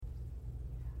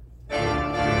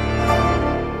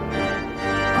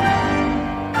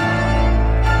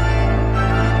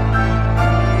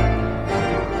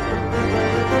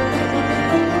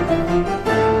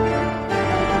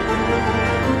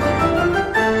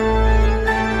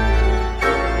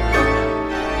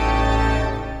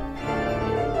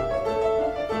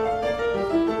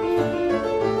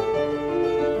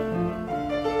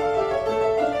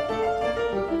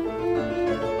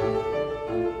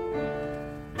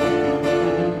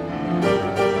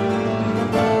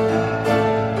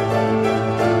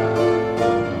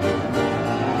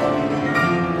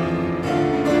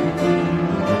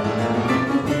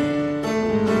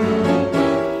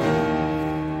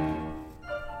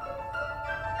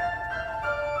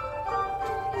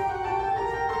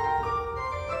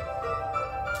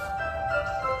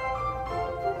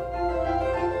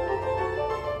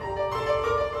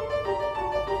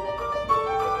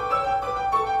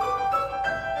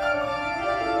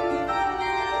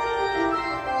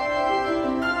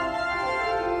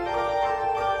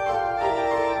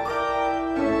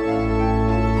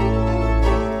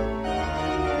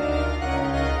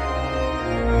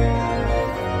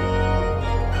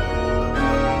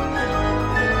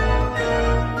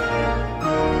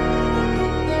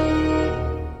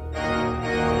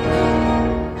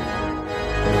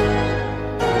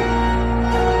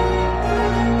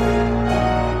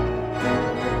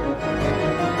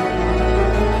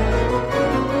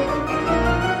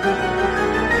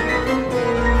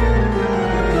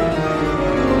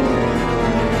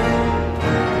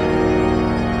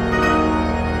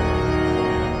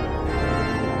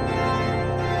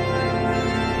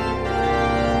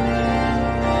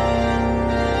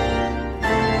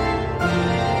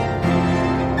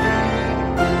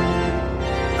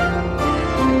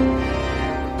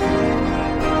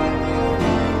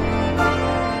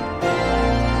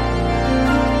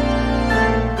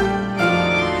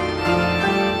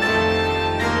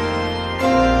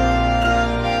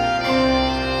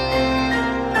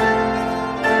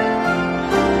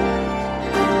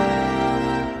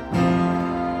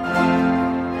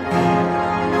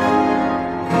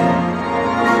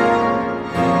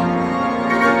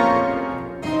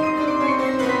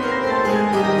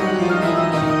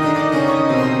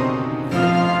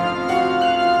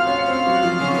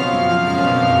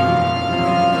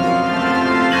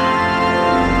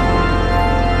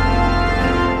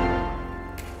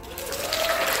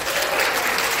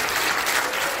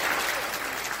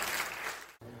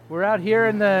out here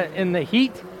in the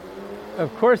heat.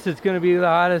 Of course, it's going to be the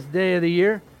hottest day of the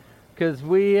year because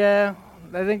I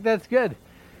think that's good.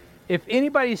 If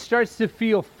anybody starts to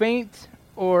feel faint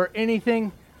or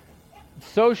anything,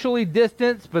 socially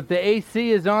distanced, but the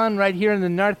AC is on right here in the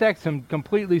narthex, I'm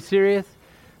completely serious.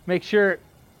 Make sure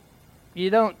you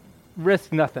don't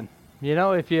risk nothing. You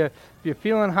know, if you're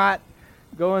feeling hot,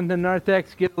 go in the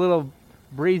narthex, get a little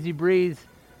breezy breeze,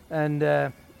 and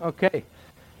okay.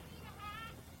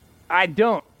 I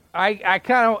don't. I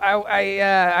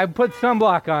put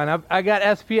sunblock on. I got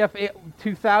SPF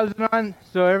 2000 on,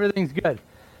 so everything's good.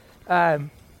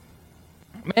 Man,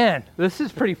 this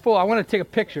is pretty full. I want to take a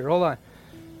picture. Hold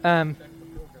on.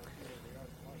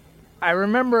 I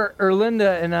remember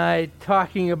Erlinda and I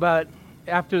talking about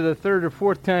after the third or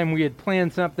fourth time we had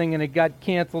planned something and it got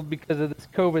canceled because of this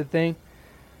COVID thing.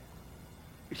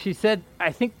 She said,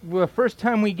 I think the first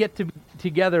time we get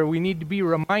together, we need to be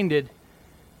reminded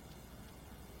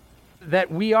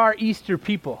that we are Easter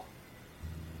people.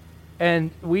 And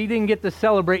we didn't get to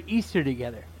celebrate Easter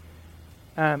together.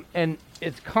 And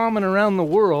it's common around the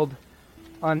world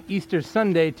on Easter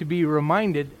Sunday to be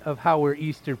reminded of how we're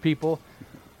Easter people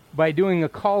by doing a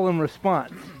call and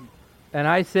response. And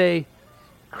I say,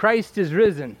 Christ is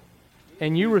risen.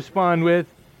 And you respond with,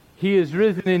 He is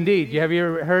risen indeed. Have you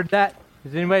ever heard that?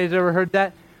 Has anybody ever heard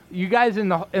that? You guys in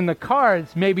the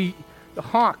cars maybe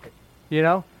honk, you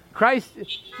know? Christ,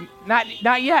 not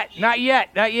yet. Not yet.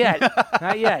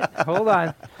 Hold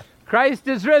on. Christ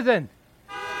is risen.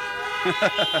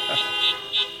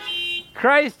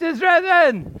 Christ is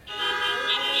risen.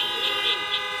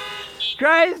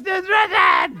 Christ is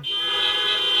risen.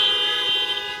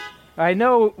 I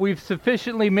know we've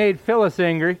sufficiently made Phyllis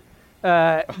angry,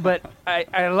 but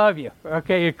I love you.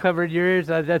 Okay, you covered your ears.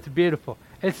 That's beautiful.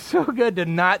 It's so good to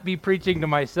not be preaching to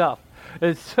myself.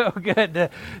 It's so good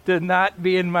to not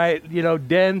be in my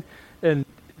den and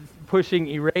pushing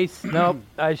erase. No,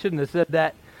 I shouldn't have said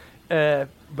that.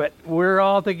 But we're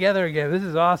all together again. This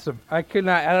is awesome. I don't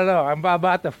know. I'm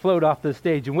about to float off the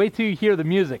stage. And wait till you hear the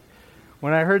music.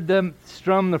 When I heard them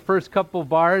strum the first couple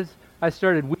bars, I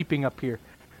started weeping up here.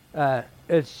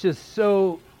 It's just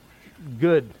so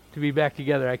good to be back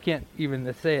together. I can't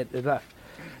even say it enough.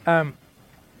 Does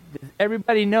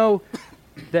everybody know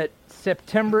that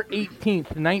September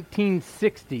 18th,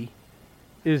 1960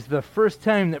 is the first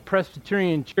time that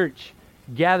Presbyterian Church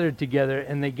gathered together,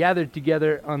 and they gathered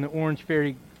together on the Orange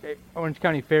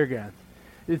County Fairgrounds.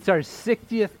 It's our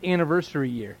 60th anniversary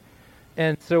year.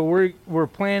 And so we're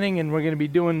planning, and we're going to be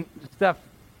doing stuff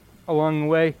along the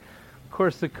way. Of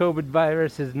course, the COVID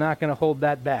virus is not going to hold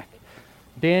that back.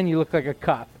 Dan, you look like a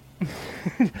cop.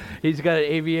 He's got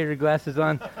aviator glasses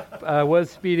on. Was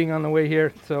speeding on the way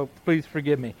here, so please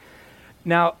forgive me.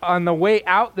 Now, on the way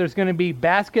out, there's going to be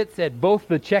baskets at both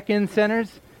the check-in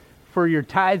centers for your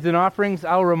tithes and offerings.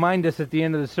 I'll remind us at the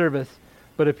end of the service.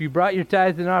 But if you brought your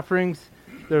tithes and offerings,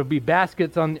 there will be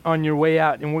baskets on your way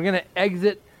out. And we're going to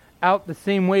exit out the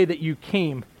same way that you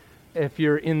came if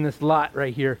you're in this lot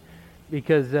right here,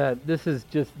 because this is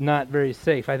just not very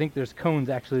safe. I think there's cones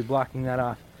actually blocking that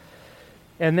off.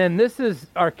 And then this is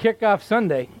our kickoff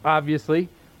Sunday, obviously,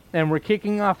 and we're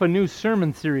kicking off a new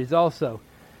sermon series also.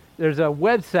 There's a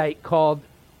website called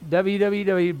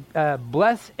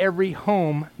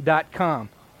www.blesseveryhome.com.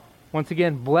 Once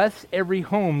again,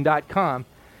 blesseveryhome.com.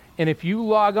 And if you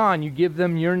log on, you give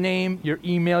them your name, your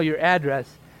email, your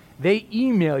address, they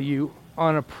email you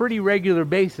on a pretty regular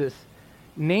basis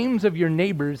names of your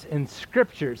neighbors and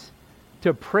scriptures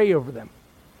to pray over them.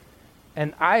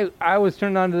 And I was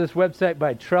turned on to this website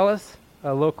by Trellis,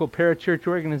 a local parachurch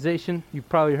organization. You've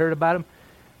probably heard about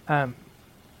them.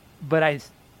 But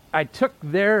I took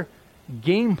their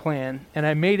game plan and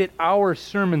I made it our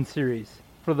sermon series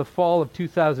for the fall of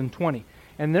 2020.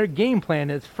 And their game plan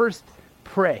is first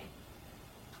pray.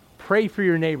 Pray for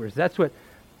your neighbors. That's what,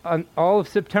 on all of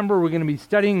September, we're going to be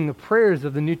studying the prayers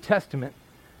of the New Testament,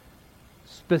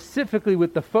 specifically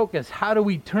with the focus, how do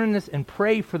we turn this and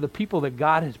pray for the people that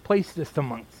God has placed us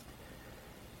amongst?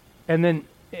 And then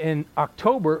in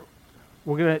October,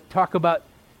 we're going to talk about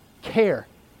care.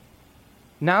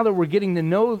 Now that we're getting to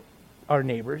know our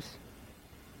neighbors,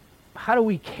 how do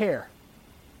we care?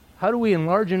 How do we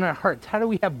enlarge in our hearts? How do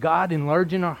we have God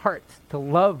enlarge in our hearts to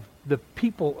love the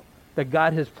people that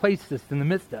God has placed us in the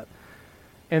midst of?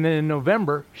 And then in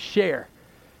November, share.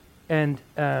 And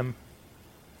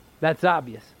that's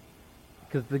obvious,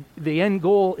 because the end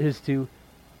goal is to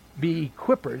be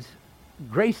equippers,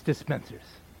 grace dispensers,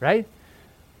 right?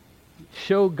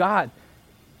 Show God,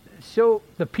 show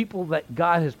the people that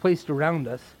God has placed around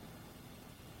us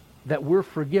that we're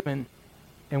forgiven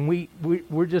And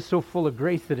we're just so full of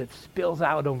grace that it spills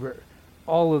out over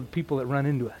all of the people that run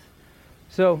into us.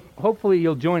 So hopefully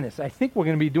you'll join us. I think we're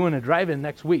going to be doing a drive-in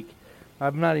next week.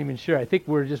 I'm not even sure. I think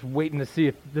we're just waiting to see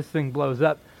if this thing blows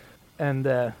up.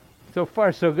 And so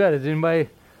far, so good. Is anybody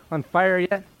on fire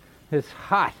yet? It's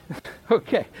hot.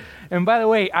 Okay. And by the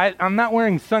way, I'm not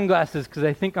wearing sunglasses because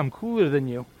I think I'm cooler than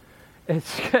you.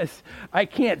 It's because I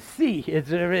can't see. It's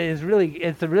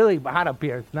really hot up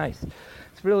here. It's nice.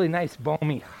 It's really nice,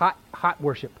 balmy, hot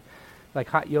worship, like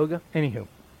hot yoga. Anywho,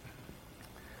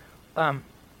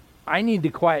 I need to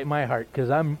quiet my heart because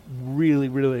I'm really,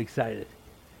 really excited.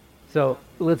 So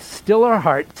let's still our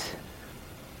hearts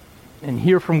and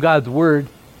hear from God's word,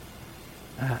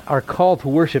 our call to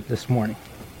worship this morning.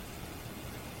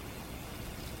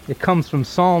 It comes from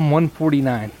Psalm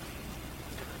 149.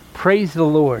 Praise the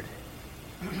Lord.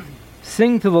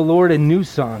 Sing to the Lord a new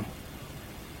song.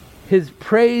 His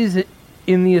praise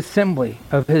in the assembly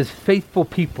of his faithful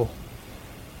people.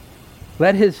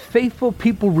 Let his faithful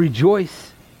people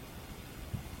rejoice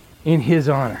in his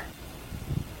honor.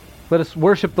 Let us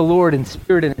worship the Lord in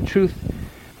spirit and in truth.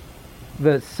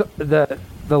 The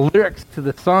lyrics to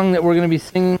the song that we're going to be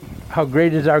singing, How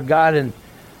Great Is Our God, and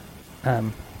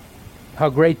How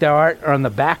Great Thou Art, are on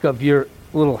the back of your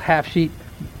little half-sheet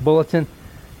bulletin.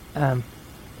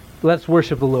 Let's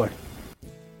worship the Lord.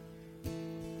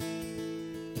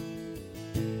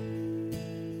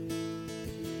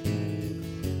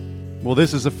 Well,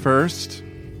 this is a first.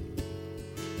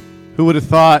 Who would have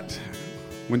thought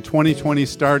when 2020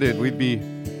 started, we'd be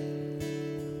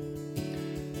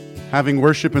having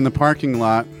worship in the parking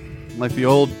lot like the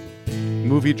old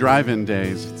movie drive-in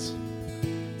days.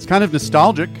 It's kind of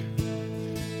nostalgic.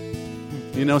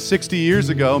 60 years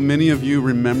ago, many of you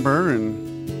remember, and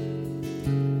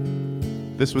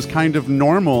this was kind of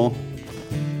normal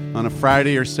on a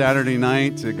Friday or Saturday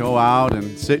night to go out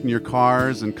and sit in your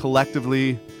cars and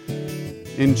collectively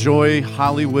enjoy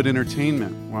Hollywood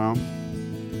entertainment. Well,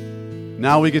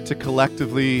 now we get to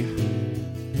collectively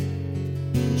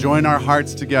join our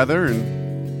hearts together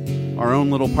in our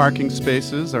own little parking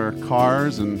spaces, our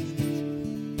cars, and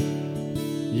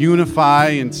unify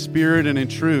in spirit and in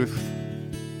truth.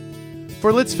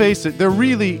 For let's face it, there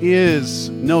really is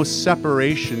no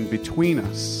separation between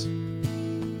us.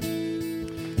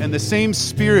 And the same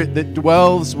Spirit that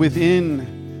dwells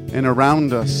within and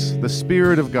around us, the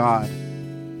Spirit of God,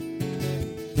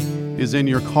 is in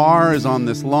your car, is on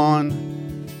this lawn,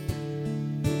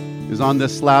 is on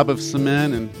this slab of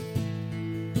cement, and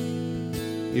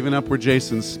even up where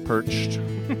Jason's perched.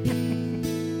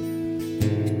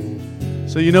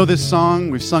 So this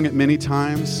song, we've sung it many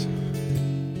times.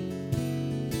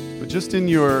 But just in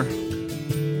your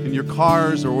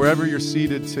cars or wherever you're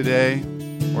seated today,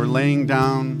 or laying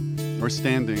down or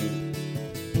standing,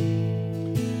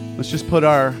 let's just put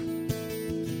the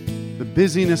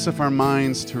busyness of our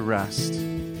minds to rest.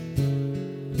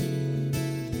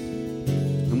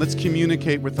 And let's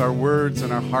communicate with our words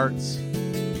and our hearts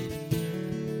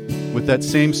with that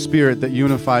same Spirit that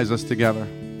unifies us together.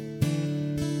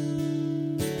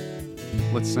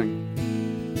 Let's sing.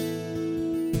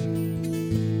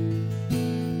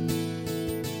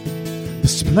 The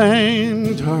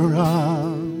splendor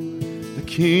of the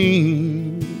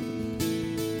King,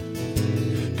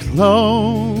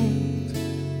 clothed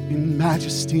in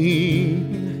majesty,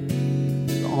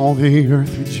 all the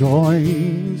earth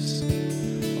rejoice,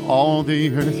 all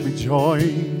the earth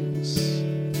rejoice.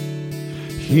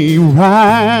 He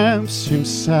wraps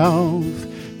himself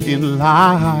in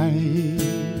light,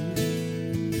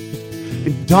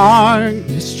 and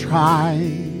darkness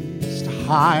tries to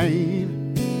hide.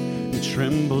 It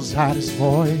trembles at his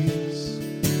voice,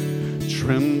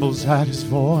 trembles at his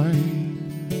voice.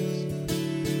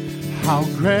 How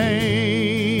great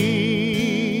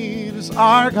is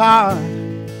our God?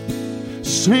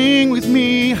 Sing with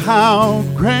me, how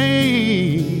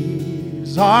great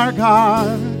is our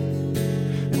God?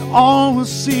 And all will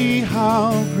see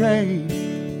how great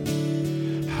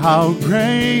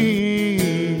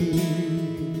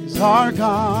is our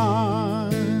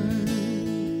God.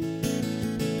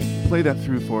 Play that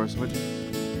through for us, would you?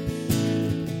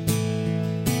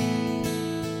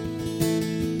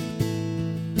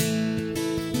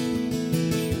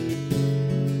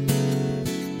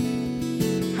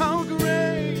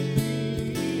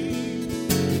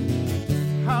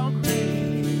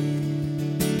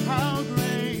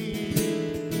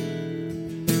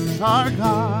 Our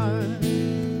God.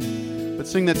 Let's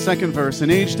sing that second verse.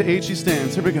 And age to age he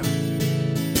stands. Here we go.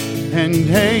 And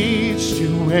age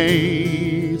to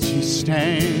age he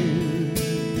stands,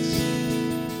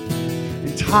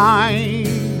 and time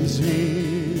is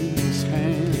in his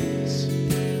hand.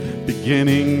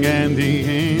 beginning and the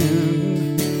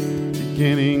end,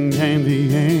 beginning and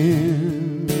the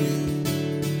end.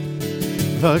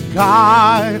 The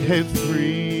Godhead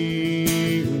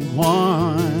three in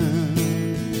one,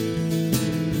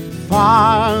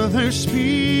 Father,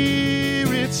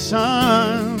 Spirit,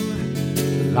 Son,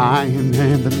 the Lion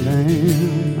and the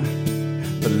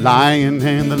Lamb, the Lion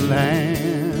and the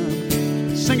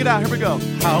Lamb. Sing it out, here we go.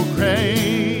 How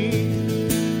great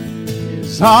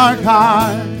is our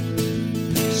God.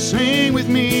 Sing with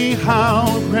me,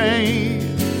 how great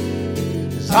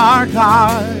is our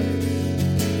God.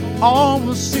 All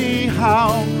will see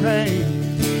how great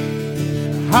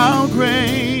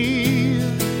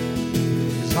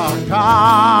is our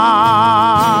God.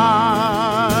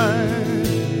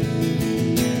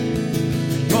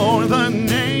 You're the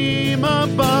name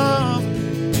above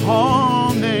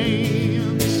all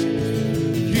names.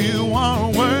 You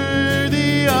are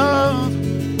worthy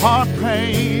of our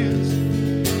praise.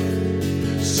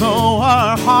 So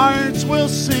our hearts will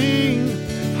sing,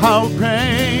 how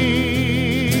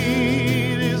great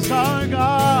is our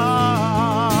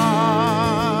God.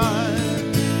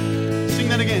 Sing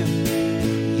that again.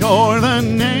 You're the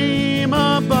name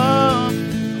above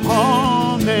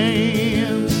all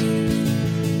names.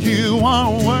 You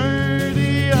are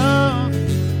worthy of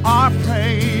our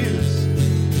praise.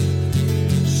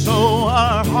 So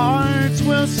our hearts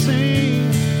will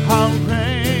sing, how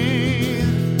great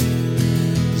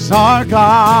is our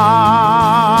God.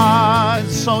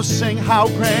 So sing, how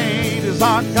great is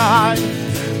our God.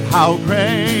 How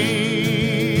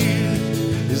great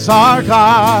is our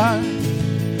God.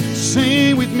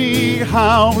 Sing with me,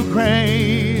 how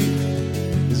great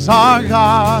is our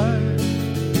God.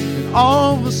 And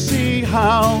all will see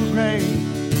how great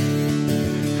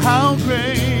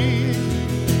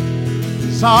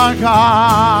is our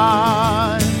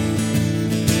God.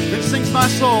 Then sings my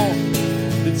soul,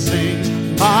 then sings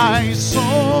my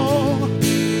soul,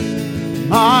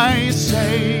 my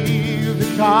Savior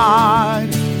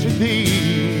God, to thee.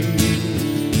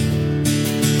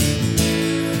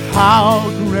 How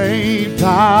great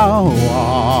thou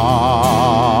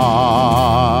art,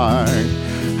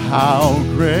 how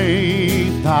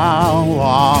great thou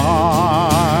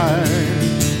art.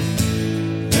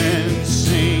 Then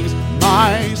sings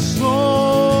my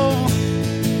soul,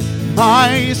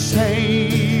 my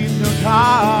Savior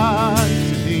God,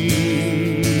 to thee.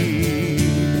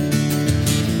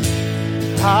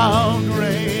 How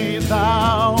great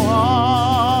thou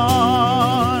art,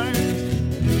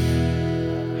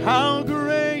 how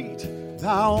great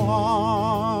thou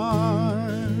art,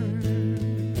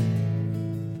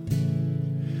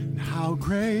 and how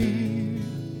great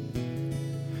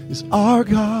is our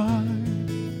God.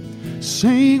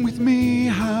 Sing with me,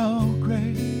 how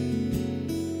great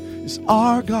is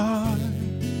our God,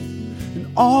 and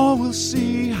all will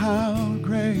see how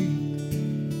great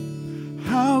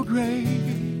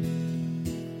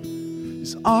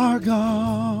is our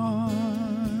God.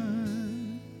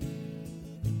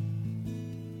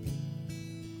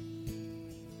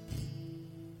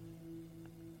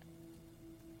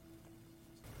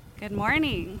 Good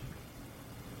morning.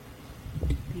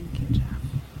 Thank you, Jeff.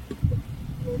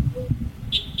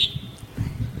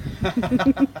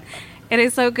 It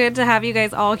is so good to have you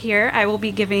guys all here. I will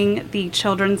be giving the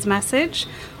children's message.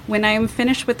 When I am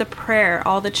finished with the prayer,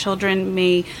 all the children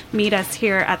may meet us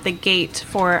here at the gate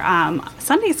for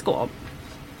Sunday school.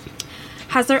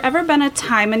 Has there ever been a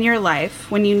time in your life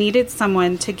when you needed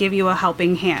someone to give you a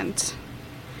helping hand?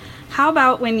 How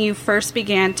about when you first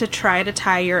began to try to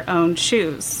tie your own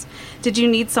shoes? Did you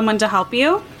need someone to help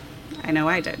you? I know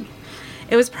I did.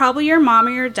 It was probably your mom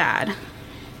or your dad,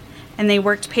 and they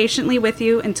worked patiently with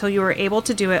you until you were able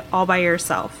to do it all by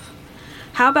yourself.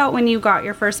 How about when you got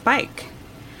your first bike?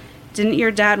 Didn't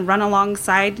your dad run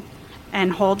alongside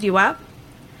and hold you up?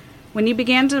 When you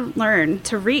began to learn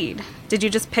to read, did you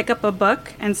just pick up a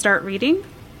book and start reading?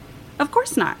 Of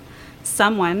course not.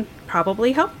 Someone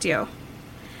probably helped you.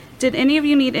 Did any of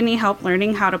you need any help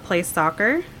learning how to play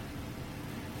soccer?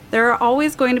 There are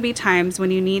always going to be times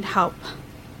when you need help,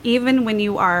 even when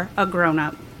you are a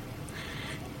grown-up.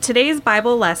 Today's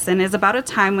Bible lesson is about a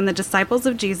time when the disciples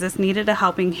of Jesus needed a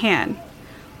helping hand.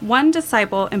 One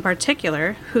disciple in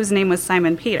particular, whose name was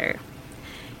Simon Peter.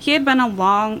 It had been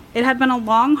a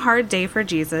long, hard day for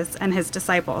Jesus and his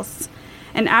disciples.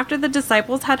 And after the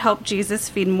disciples had helped Jesus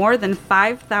feed more than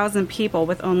 5,000 people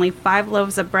with only 5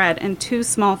 loaves of bread and 2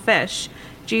 small fish,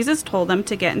 Jesus told them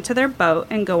to get into their boat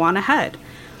and go on ahead.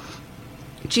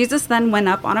 Jesus then went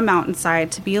up on a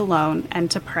mountainside to be alone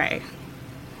and to pray.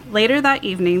 Later that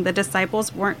evening, the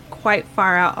disciples weren't quite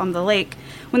far out on the lake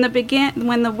when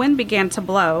the wind began to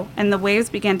blow and the waves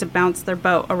began to bounce their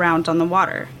boat around on the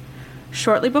water.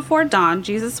 Shortly before dawn,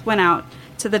 Jesus went out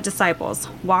to the disciples,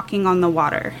 walking on the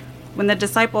water. When the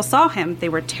disciples saw him, they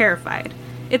were terrified.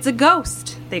 "It's a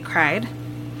ghost!" they cried.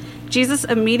 Jesus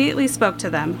immediately spoke to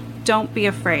them. "Don't be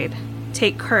afraid.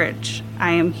 Take courage.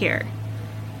 I am here."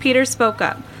 Peter spoke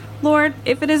up. "Lord,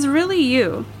 if it is really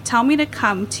you, tell me to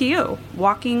come to you,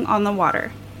 walking on the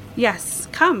water." "Yes,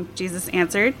 come," Jesus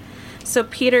answered. So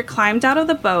Peter climbed out of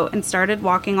the boat and started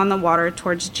walking on the water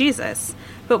towards Jesus.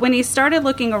 But when he started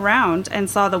looking around and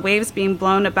saw the waves being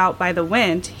blown about by the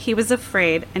wind, he was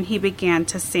afraid and he began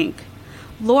to sink.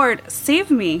 "Lord, save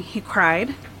me," he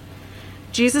cried.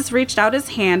 Jesus reached out his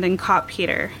hand and caught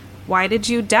Peter. "Why did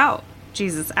you doubt?"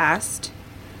 Jesus asked.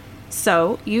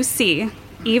 So, you see,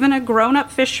 even a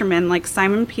grown-up fisherman like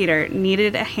Simon Peter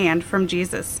needed a hand from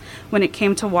Jesus when it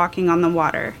came to walking on the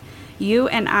water. You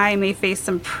and I may face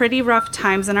some pretty rough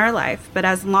times in our life, but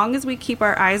as long as we keep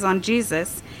our eyes on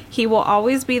Jesus, he will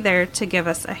always be there to give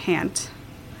us a hand.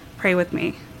 Pray with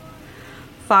me.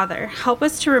 Father, help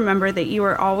us to remember that you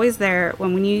are always there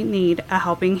when we need a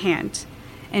helping hand.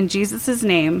 In Jesus'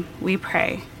 name we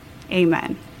pray.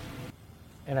 Amen.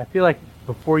 And I feel like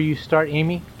before you start,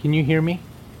 Amy, can you hear me,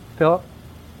 Philip?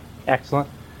 Excellent.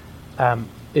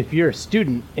 If you're a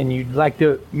student and you'd like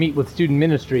to meet with student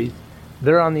ministries,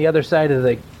 they're on the other side of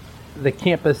the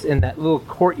campus in that little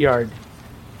courtyard.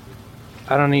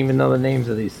 I don't even know the names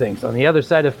of these things. On the other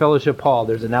side of Fellowship Hall,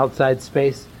 there's an outside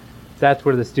space. That's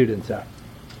where the students are.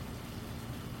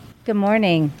 Good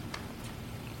morning.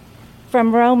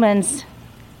 From Romans,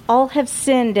 all have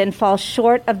sinned and fall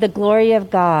short of the glory of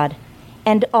God,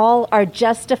 and all are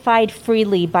justified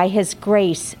freely by his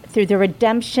grace through the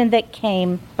redemption that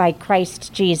came by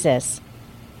Christ Jesus.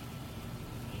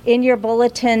 In your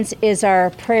bulletins is our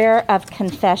prayer of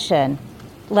confession.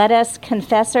 Let us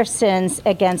confess our sins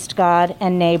against God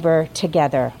and neighbor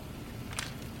together.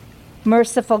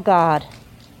 Merciful God,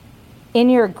 in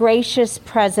your gracious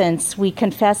presence we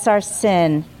confess our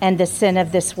sin and the sin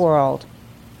of this world.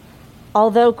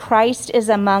 Although Christ is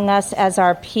among us as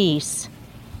our peace,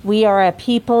 we are a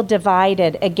people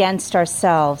divided against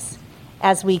ourselves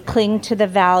as we cling to the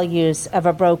values of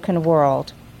a broken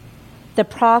world. The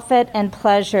profit and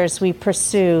pleasures we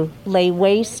pursue lay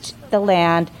waste the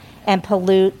land and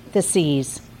pollute the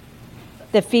seas.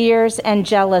 The fears and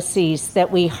jealousies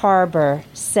that we harbor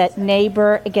set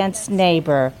neighbor against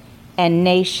neighbor and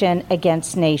nation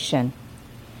against nation.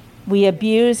 We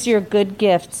abuse your good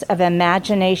gifts of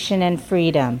imagination and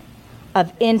freedom,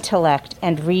 of intellect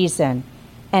and reason,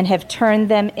 and have turned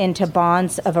them into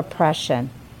bonds of oppression.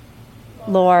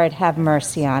 Lord, have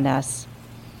mercy on us.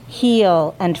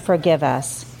 Heal and forgive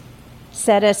us.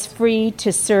 Set us free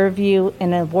to serve you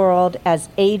in a world as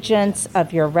agents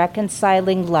of your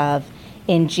reconciling love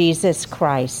in Jesus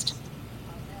Christ.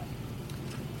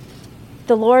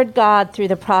 The Lord God, through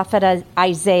the prophet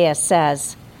Isaiah,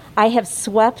 says, I have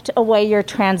swept away your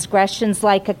transgressions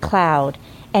like a cloud,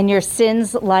 and your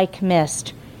sins like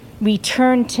mist.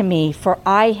 Return to me, for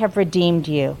I have redeemed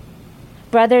you.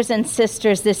 Brothers and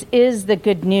sisters, this is the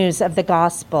good news of the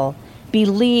gospel.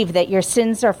 Believe that your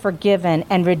sins are forgiven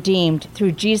and redeemed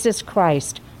through Jesus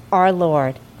Christ, our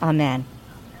Lord. Amen.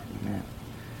 Amen.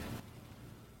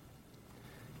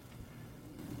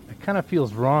 It kind of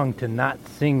feels wrong to not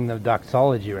sing the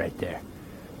doxology right there.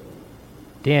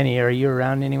 Danny, are you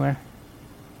around anywhere?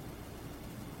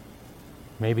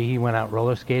 Maybe he went out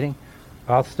roller skating?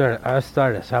 I'll start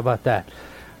us. How about that?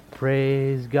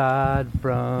 Praise God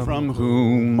from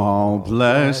whom all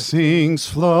blessings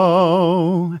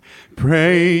flow.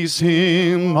 Praise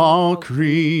him, all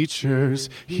creatures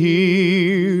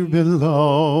here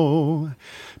below.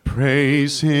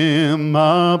 Praise him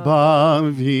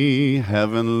above, ye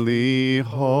heavenly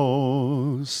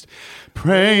host.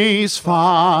 Praise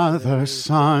Father,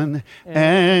 Son,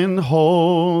 and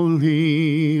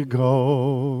Holy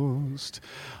Ghost.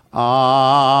 Amen.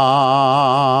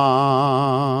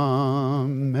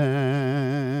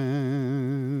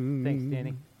 Thanks,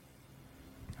 Danny.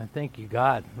 I thank you,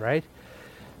 God, right?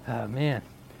 Man.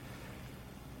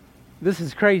 This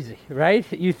is crazy,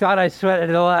 right? You thought I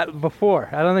sweated a lot before.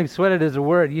 I don't think sweated is a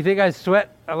word. You think I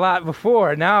sweat a lot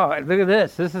before. Now, look at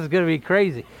this. This is going to be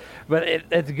crazy. But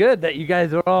it's good that you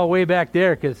guys are all way back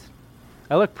there because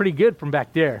I look pretty good from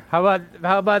back there. How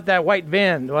about that white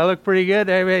van? Do I look pretty good?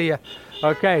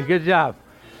 Okay, good job.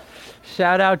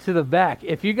 Shout out to the back.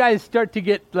 If you guys start to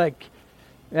get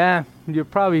you're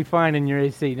probably fine in your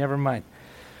AC. Never mind.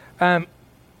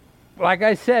 Like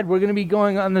I said, we're going to be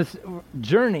going on this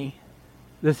journey,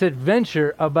 this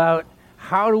adventure about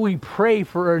how do we pray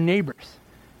for our neighbors.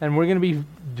 And we're going to be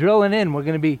drilling in. We're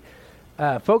going to be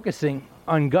focusing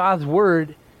on God's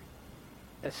Word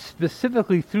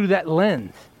specifically through that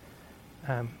lens.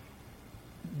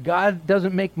 God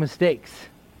doesn't make mistakes.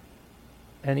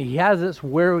 And He has us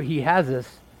where He has us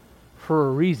for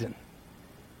a reason.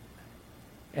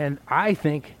 And I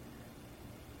think,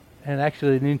 and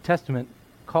actually the New Testament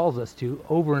calls us to,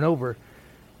 over and over,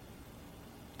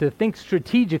 to think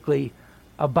strategically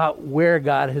about where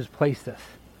God has placed us.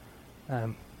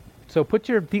 So put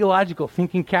your theological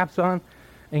thinking caps on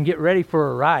and get ready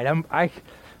for a ride.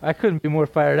 I couldn't be more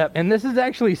fired up. And this is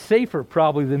actually safer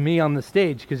probably than me on the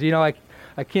stage, because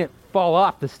I can't fall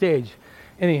off the stage.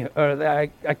 I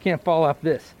can't fall off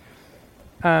this.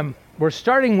 We're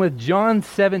starting with John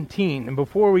 17, and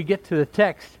before we get to the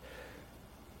text,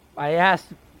 I asked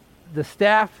the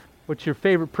staff, what's your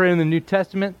favorite prayer in the New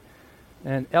Testament?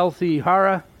 And Elsie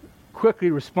Hara quickly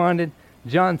responded,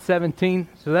 John 17,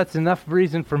 so that's enough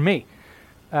reason for me.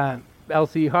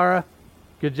 Elsie Hara,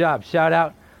 good job. Shout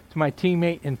out to my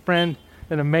teammate and friend,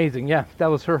 and amazing. Yeah, that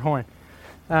was her horn.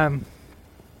 And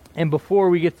before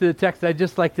we get to the text, I'd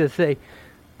just like to say,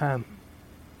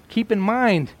 keep in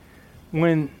mind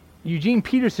when Eugene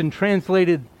Peterson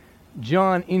translated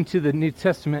John into the New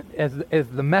Testament as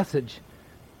the Message,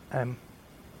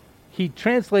 he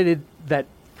translated that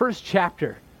first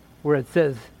chapter where it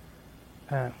says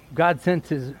God sent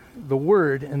the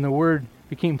Word, and the Word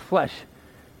became flesh,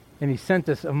 and He sent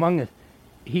us among us.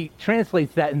 He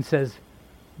translates that and says,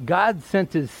 God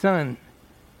sent His Son,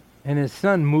 and His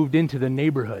Son moved into the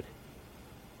neighborhood.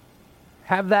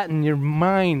 Have that in your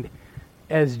mind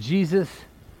as Jesus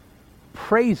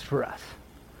prays for us.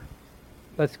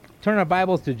 Let's turn our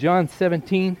Bibles to John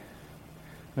 17.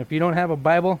 If you don't have a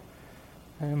Bible,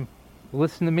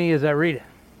 listen to me as I read it.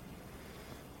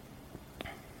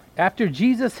 After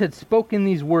Jesus had spoken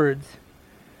these words,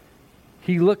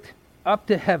 He looked up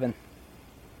to heaven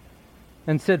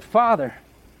and said, Father,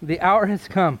 the hour has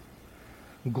come.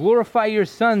 Glorify your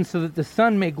Son so that the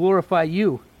Son may glorify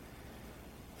you,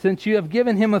 since you have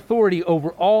given Him authority over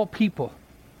all people,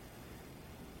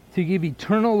 to give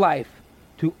eternal life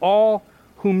to all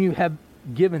whom you have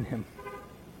given Him.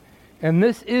 And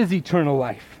this is eternal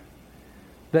life,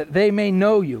 that they may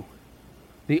know you,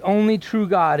 the only true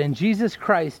God, and Jesus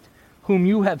Christ, whom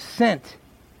you have sent.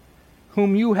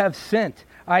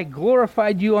 I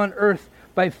glorified you on earth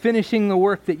by finishing the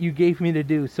work that you gave me to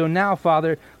do. So now,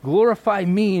 Father, glorify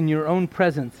me in your own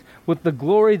presence with the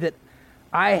glory that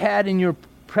I had in your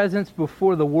presence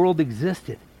before the world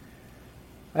existed.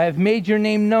 I have made your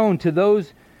name known to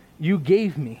those you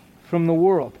gave me from the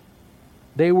world.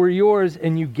 They were yours,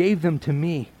 and you gave them to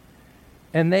me,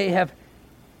 and they have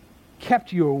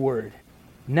kept your word.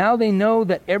 Now they know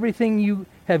that everything you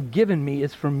have given me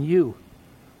is from you.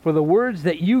 For the words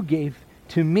that you gave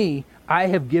to me, I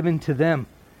have given to them,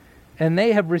 and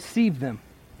they have received them,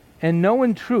 and know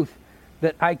in truth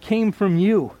that I came from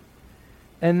you,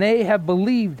 and they have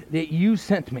believed that you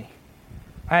sent me.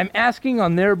 I am asking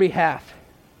on their behalf.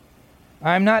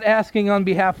 I am not asking on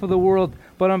behalf of the world,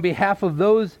 but on behalf of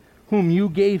those whom you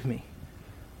gave me,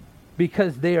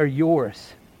 because they are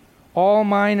yours. All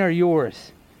mine are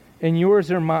yours, and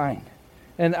yours are mine,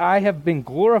 and I have been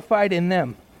glorified in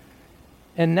them.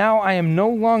 And now I am no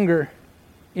longer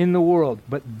in the world,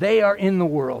 but they are in the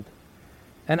world.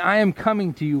 And I am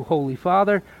coming to you, Holy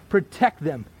Father. Protect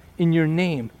them in your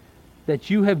name that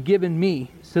you have given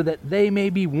me, so that they may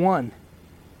be one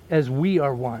as we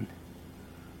are one.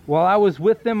 While I was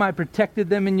with them, I protected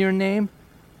them in your name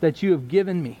that you have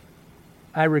given me.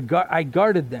 I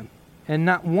guarded them, and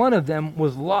not one of them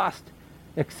was lost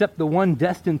except the one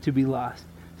destined to be lost,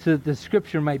 so that the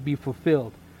scripture might be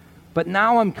fulfilled. But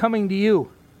now I'm coming to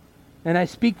you, and I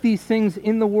speak these things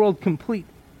in the world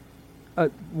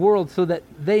so that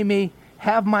they may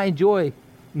have my joy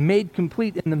made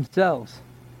complete in themselves.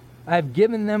 I have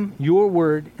given them your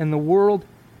word, and the world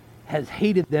has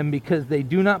hated them because they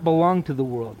do not belong to the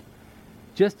world,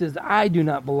 just as I do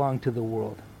not belong to the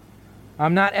world.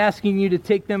 I'm not asking you to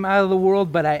take them out of the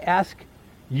world, but I ask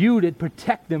you to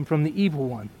protect them from the evil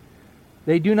one.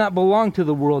 They do not belong to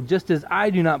the world, just as I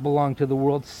do not belong to the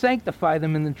world. Sanctify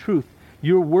them in the truth.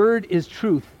 Your word is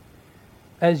truth.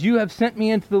 As you have sent me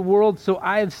into the world, so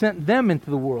I have sent them into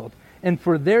the world. And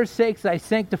for their sakes I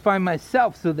sanctify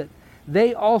myself, so that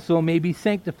they also may be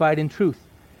sanctified in truth.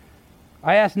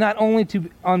 I ask not only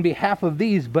on behalf of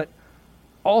these, but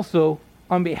also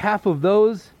on behalf of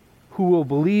those who will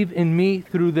believe in me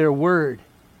through their word.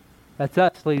 That's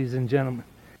us, ladies and gentlemen.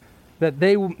 That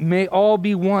they may all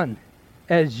be one,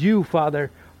 as you, Father,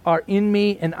 are in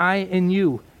me and I in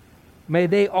you. May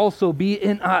they also be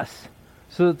in us,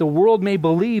 so that the world may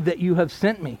believe that you have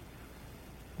sent me.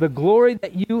 The glory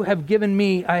that you have given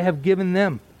me, I have given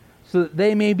them, so that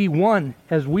they may be one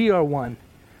as we are one.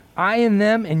 I in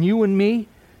them and you in me,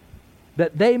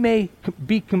 that they may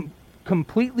be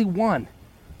completely one,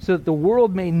 so that the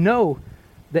world may know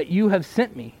that you have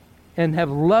sent me and have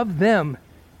loved them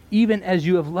even as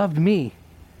you have loved me.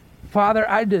 Father,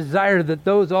 I desire that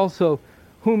those also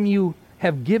whom you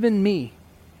have given me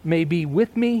may be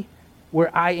with me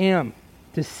where I am,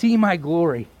 to see my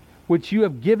glory, which you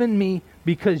have given me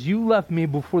because you loved me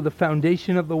before the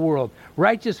foundation of the world.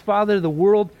 Righteous Father, the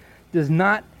world does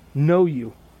not know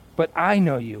you, but I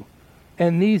know you,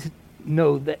 and these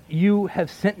know that you have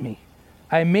sent me.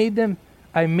 I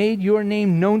made your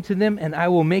name known to them, and I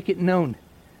will make it known,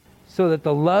 so that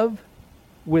the love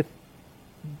with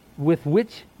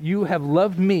which you have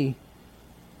loved me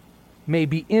may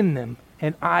be in them,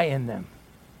 and I in them.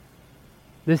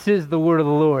 This is the word of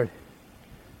the Lord.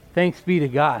 Thanks be to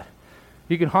God.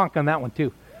 You can honk on that one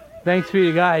too. Thanks be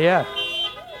to God, yeah.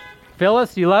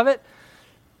 Phyllis, you love it?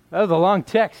 That was a long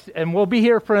text, and we'll be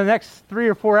here for the next 3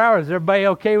 or 4 hours. Everybody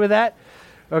okay with that?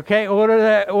 Okay,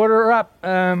 order up.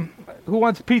 Who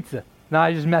wants pizza? No,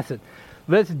 I just mess it.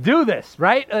 Let's do this,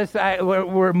 right?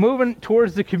 We're moving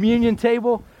towards the communion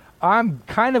table. I'm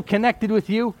kind of connected with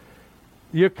you.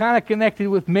 You're kind of connected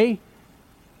with me.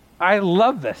 I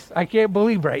love this. I can't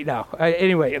believe right now.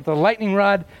 Anyway, it's a lightning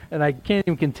rod, and I can't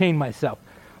even contain myself.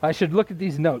 I should look at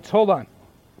these notes. Hold on.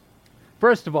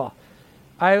 First of all,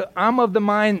 I'm of the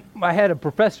mind, I had a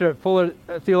professor at Fuller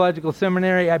Theological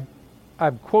Seminary. I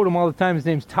quote him all the time. His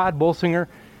name's Todd Bolsinger.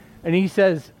 And he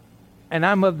says, and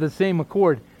I'm of the same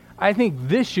accord, I think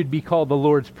this should be called the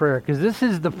Lord's Prayer, because this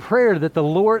is the prayer that the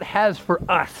Lord has for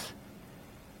us.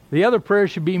 The other prayer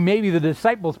should be maybe the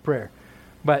disciples' prayer.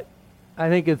 But I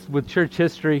think it's with church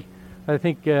history. I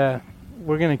think we're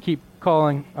going to keep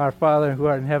calling our Father who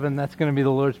art in heaven. That's going to be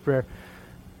the Lord's Prayer.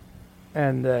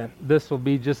 And this will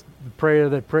be just the prayer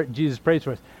that Jesus prays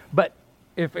for us. But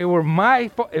if it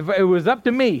was up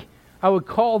to me, I would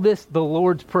call this the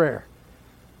Lord's Prayer.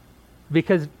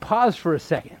 Because pause for a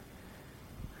second.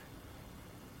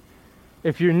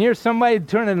 If you're near somebody,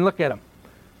 turn and look at them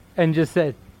and just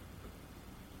say,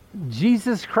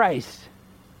 Jesus Christ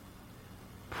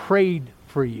prayed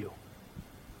for you.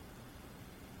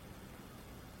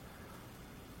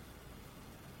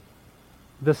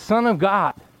 The Son of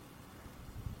God,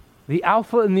 the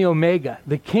Alpha and the Omega,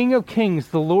 the King of Kings,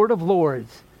 the Lord of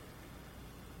Lords,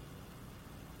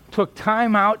 took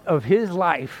time out of his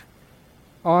life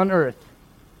on earth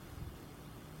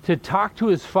to talk to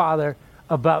his Father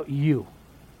about you.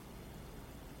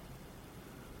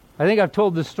 I think I've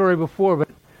told this story before, but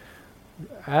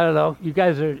I don't know. You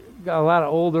guys are got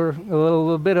a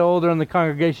little bit older in the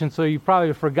congregation, so you probably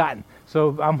have forgotten.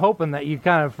 So I'm hoping that you've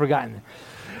kind of forgotten it.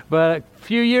 But a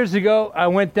few years ago, I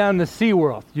went down to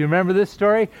SeaWorld. Do you remember this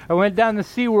story? I went down to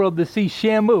SeaWorld to see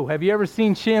Shamu. Have you ever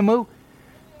seen Shamu?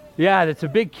 Yeah, it's a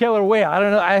big killer whale. I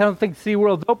don't know. I don't think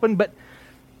SeaWorld's open,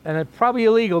 and it's probably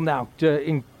illegal now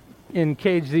to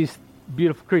encage these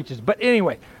beautiful creatures. But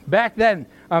anyway, back then,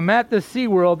 I'm at the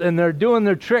SeaWorld, and they're doing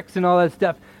their tricks and all that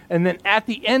stuff. And then at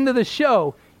the end of the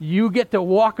show, you get to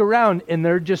walk around, and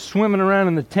they're just swimming around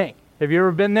in the tank. Have you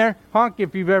ever been there? Honk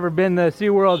if you've ever been to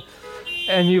SeaWorld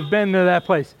and you've been to that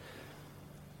place.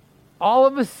 All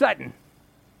of a sudden,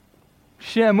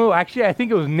 Shamu, actually I think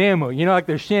it was Namu. You know, like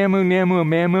there's Shamu, Namu,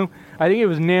 and Mamu? I think it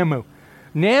was Namu.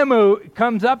 Namu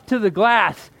comes up to the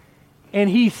glass, and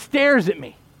he stares at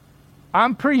me.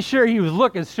 I'm pretty sure he was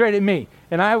looking straight at me.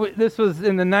 And this was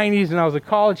in the 90s, and I was a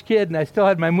college kid, and I still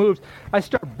had my moves. I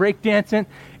started breakdancing,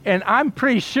 and I'm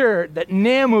pretty sure that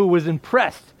Namu was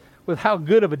impressed with how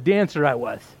good of a dancer I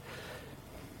was.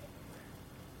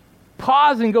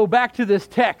 Pause and go back to this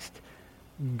text.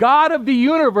 God of the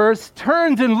universe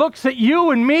turns and looks at you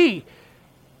and me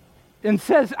and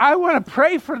says, I want to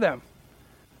pray for them.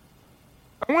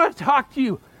 I want to talk to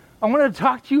you. I want to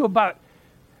talk to you about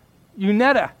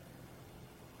Unetta.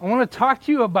 I want to talk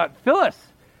to you about Phyllis.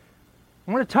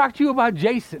 I want to talk to you about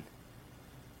Jason.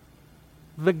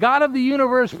 The God of the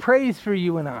universe prays for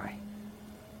you and I.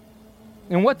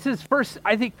 And what's his first,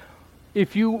 I think,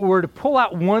 if you were to pull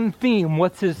out one theme,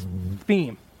 what's his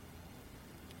theme?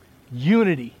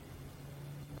 Unity.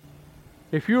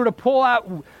 If you were to pull out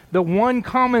the one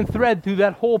common thread through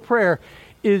that whole prayer,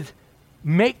 is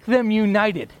make them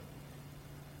united.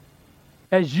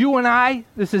 As you and I,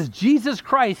 this is Jesus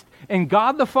Christ and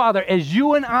God the Father, as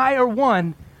you and I are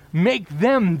one, make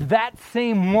them that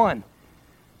same one.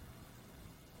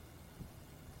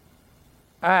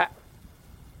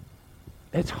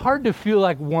 It's hard to feel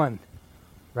like one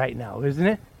right now, isn't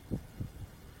it?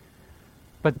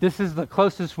 But this is the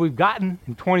closest we've gotten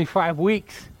in 25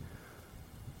 weeks.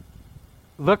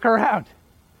 Look around.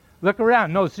 Look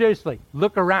around. No, seriously,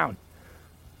 look around.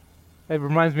 It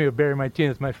reminds me of Barry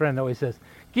Martinez, my friend always says,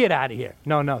 get out of here.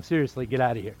 No, seriously, get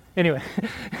out of here. Anyway,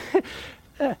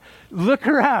 look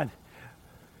around.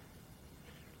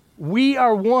 We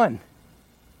are one.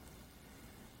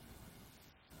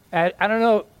 I don't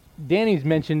know, Danny's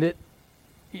mentioned it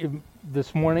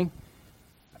this morning,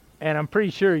 and I'm pretty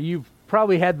sure you've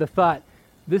probably had the thought,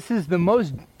 this is the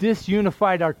most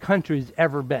disunified our country's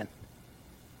ever been.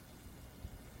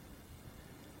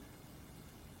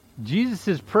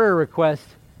 Jesus' prayer request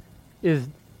is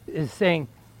saying,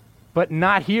 but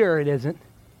not here it isn't.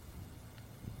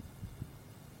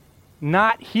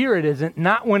 Not here it isn't.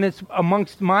 Not when it's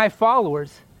amongst my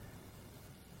followers.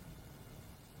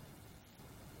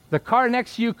 The car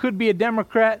next to you could be a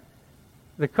Democrat.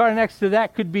 The car next to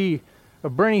that could be a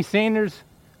Bernie Sanders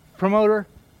promoter.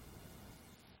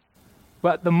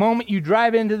 But the moment you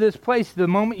drive into this place, the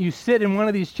moment you sit in one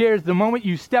of these chairs, the moment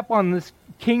you step on this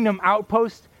kingdom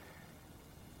outpost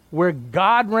where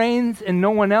God reigns and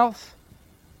no one else,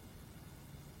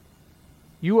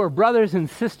 you are brothers and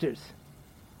sisters.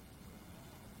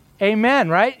 Amen,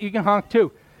 right? You can honk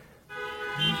too.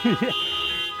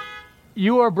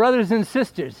 You are brothers and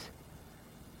sisters.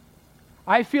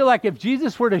 I feel like if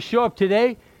Jesus were to show up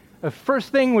today, the first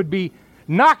thing would be,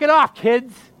 knock it off,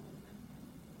 kids.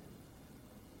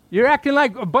 You're acting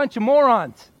like a bunch of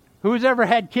morons. Who's ever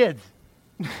had kids?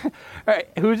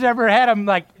 Who's ever had them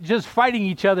like just fighting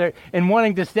each other and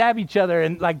wanting to stab each other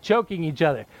and like choking each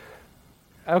other?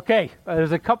 Okay,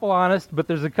 there's a couple honest, but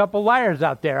there's a couple liars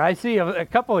out there. I see a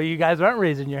couple of you guys aren't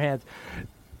raising your hands.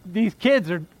 These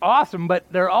kids are awesome, but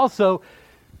they're also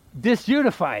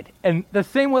disunified. And the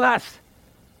same with us.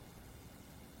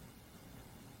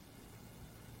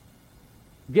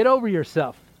 Get over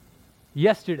yourself.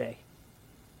 Yesterday.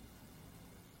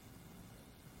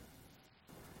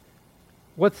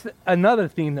 What's another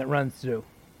theme that runs through?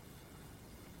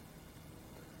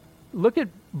 Look at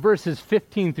verses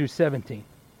 15 through 17.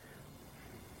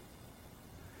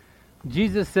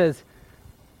 Jesus says,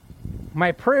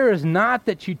 my prayer is not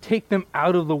that you take them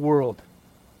out of the world,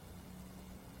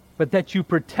 but that you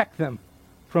protect them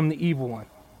from the evil one.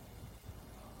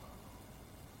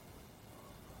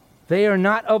 They are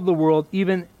not of the world,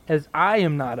 even as I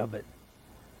am not of it.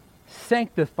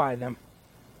 Sanctify them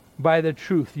by the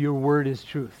truth. Your word is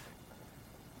truth.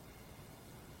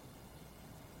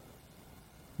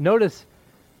 Notice,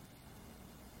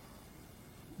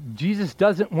 Jesus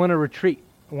doesn't want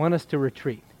us to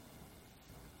retreat.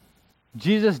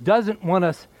 Jesus doesn't want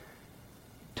us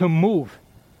to move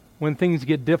when things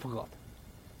get difficult.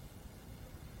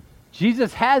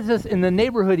 Jesus has us in the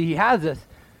neighborhood he has us,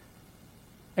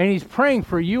 and he's praying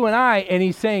for you and I, and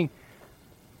he's saying,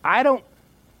 don't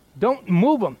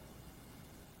move them.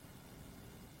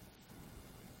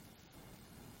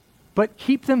 But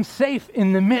keep them safe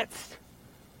in the midst.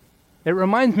 It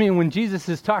reminds me when Jesus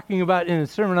is talking about in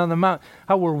his Sermon on the Mount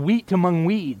how we're wheat among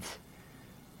weeds.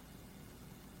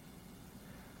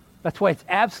 That's why it's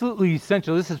absolutely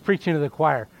essential. This is preaching to the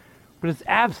choir. But it's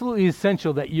absolutely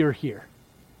essential that you're here.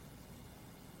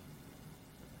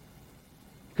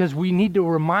 Because we need to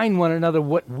remind one another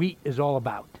what wheat is all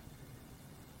about.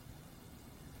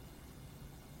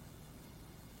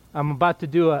 I'm about to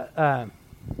do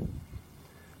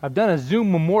I've done a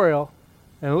Zoom memorial,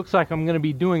 and it looks like I'm going to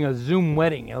be doing a Zoom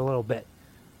wedding in a little bit.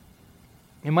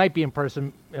 It might be in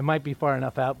person. It might be far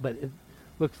enough out, but it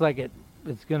looks like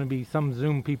it's going to be some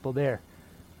Zoom people there.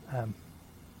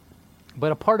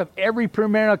 But a part of every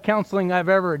premarital counseling I've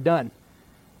ever done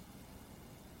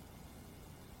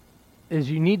is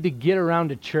you need to get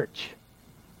around a church.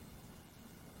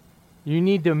 You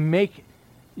need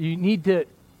to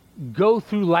go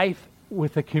through life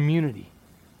with a community.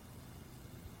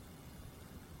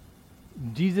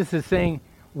 Jesus is saying,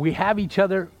 we have each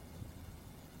other.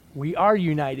 We are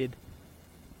united.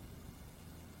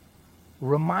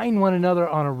 Remind one another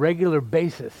on a regular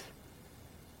basis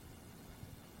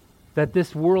that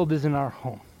this world isn't our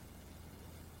home.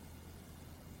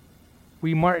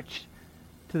 We march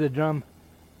to the drum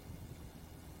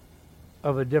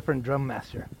of a different drum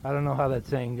master. I don't know how that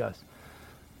saying goes.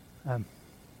 And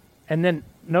then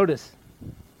notice,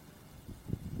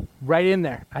 right in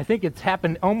there, I think it's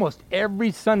happened almost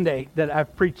every Sunday that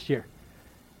I've preached here.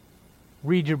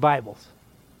 Read your Bibles.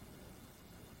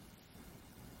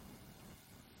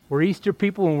 We're Easter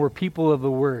people and we're people of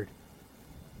the Word.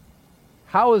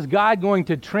 How is God going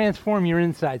to transform your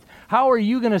insides? How are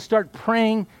you going to start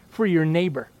praying for your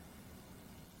neighbor?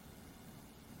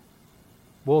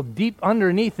 Well, deep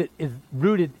underneath it is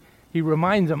rooted, he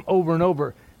reminds them over and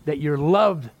over that you're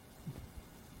loved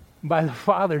by the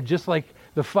Father just like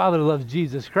the Father loves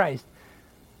Jesus Christ.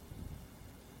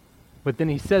 But then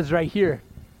he says right here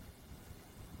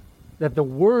that the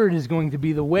Word is going to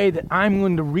be the way that I'm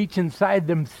going to reach inside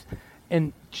them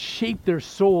and shape their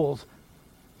souls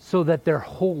so that they're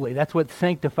holy. That's what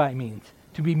sanctify means,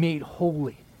 to be made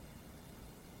holy.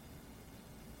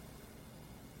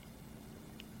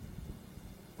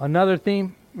 Another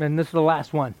theme, and this is the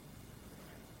last one.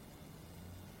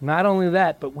 Not only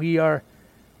that, but we are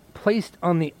placed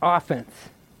on the offense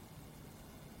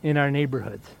in our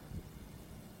neighborhoods.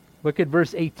 Look at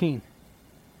verse 18.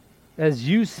 As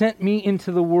you sent me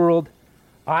into the world,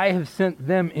 I have sent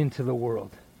them into the world.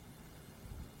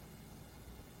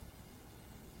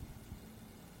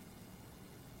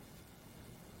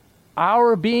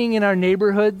 Our being in our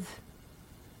neighborhoods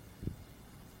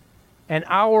and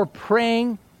our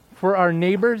praying for our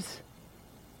neighbors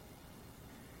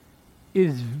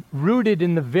is rooted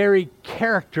in the very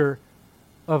character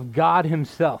of God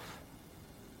Himself.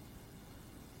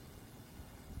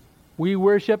 We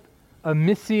worship a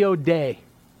Missio Dei,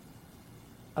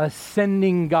 a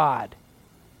sending God.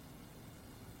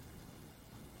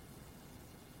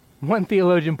 One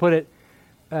theologian put it,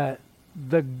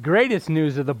 the greatest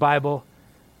news of the Bible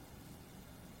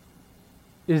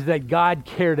is that God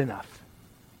cared enough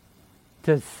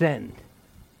to send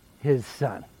His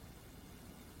Son.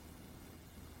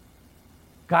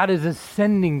 God is a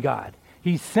sending God.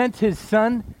 He sent His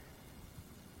Son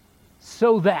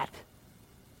so that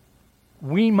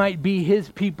we might be His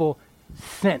people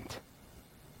sent.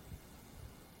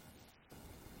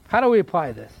 How do we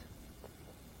apply this?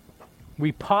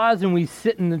 We pause and we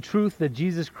sit in the truth that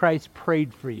Jesus Christ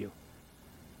prayed for you.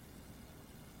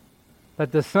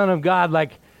 That the Son of God,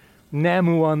 like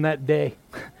Namu on that day,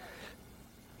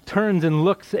 turns and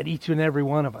looks at each and every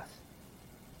one of us.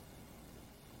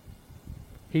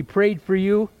 He prayed for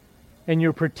you and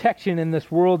your protection in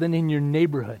this world and in your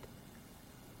neighborhood.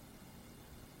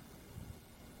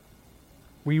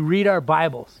 We read our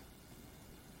Bibles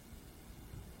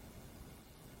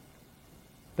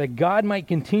that God might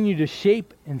continue to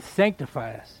shape and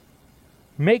sanctify us,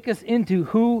 make us into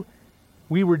who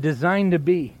we were designed to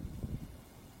be.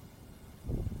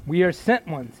 We are sent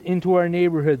ones into our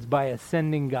neighborhoods by a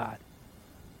sending God.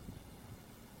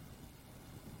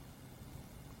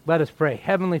 Let us pray.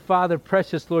 Heavenly Father,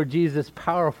 precious Lord Jesus,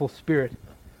 powerful Spirit,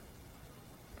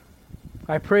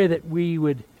 I pray that we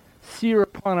would sear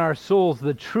upon our souls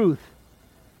the truth.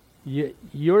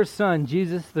 Your Son,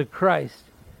 Jesus the Christ,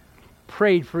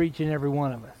 prayed for each and every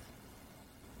one of us.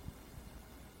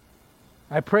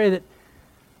 I pray that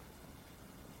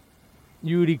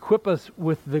you would equip us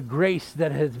with the grace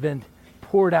that has been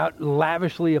poured out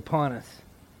lavishly upon us.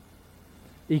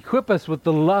 Equip us with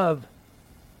the love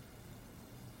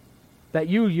that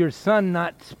you, your Son,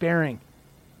 not sparing,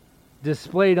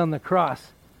 displayed on the cross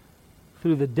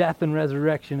through the death and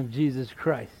resurrection of Jesus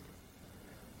Christ.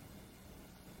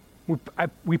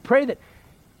 We pray that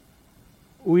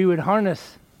we would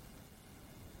harness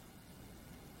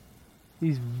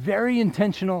these very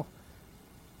intentional,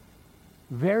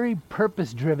 very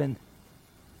purpose-driven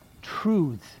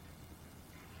truths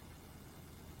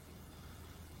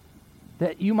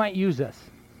that you might use us.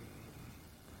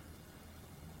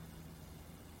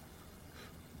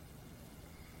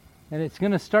 And it's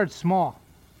going to start small.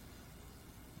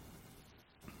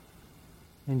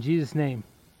 In Jesus' name,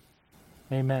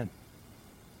 amen.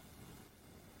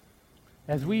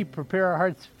 As we prepare our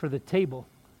hearts for the table,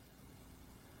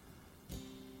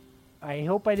 I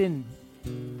hope I didn't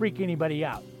freak anybody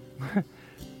out.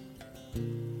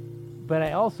 But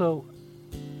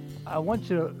I want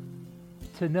you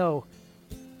to know,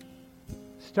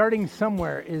 starting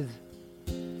somewhere is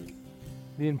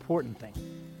the important thing.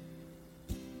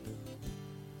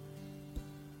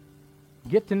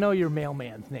 Get to know your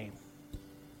mailman's name.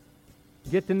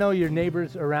 Get to know your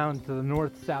neighbors around to the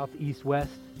north, south, east,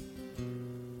 west.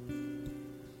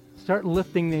 Start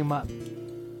lifting them up.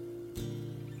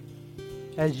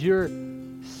 As your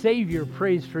Savior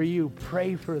prays for you,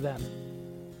 pray for them.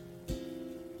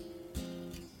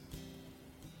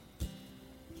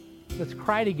 Let's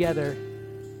cry together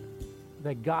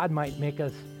that God might make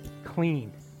us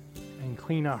clean and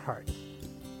clean our hearts.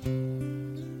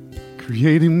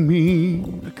 Create in me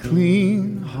a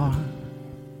clean heart,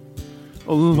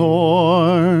 O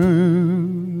Lord,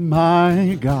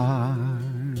 my God,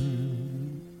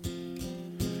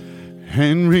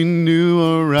 and renew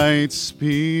a right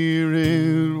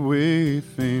spirit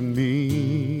within me.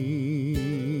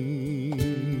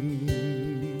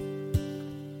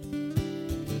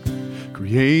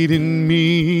 Create in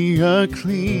me a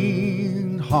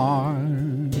clean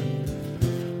heart,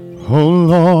 O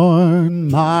Lord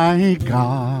my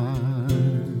God,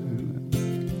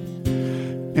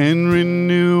 and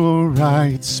renew a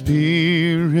right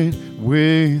spirit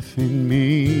within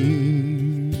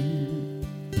me.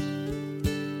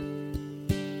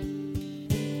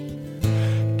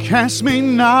 Cast me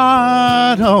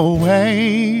not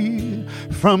away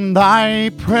from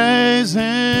thy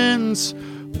presence,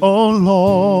 O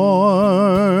Lord.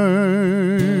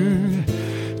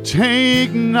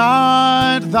 Take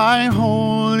not thy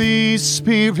Holy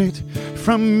Spirit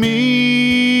from me.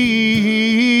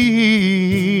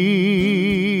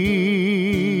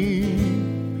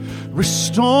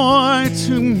 Restore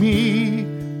to me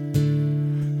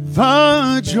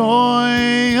the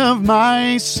joy of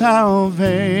my salvation,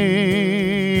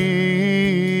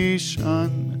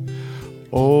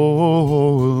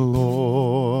 O Lord,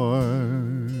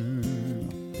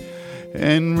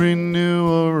 and renew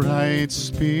a right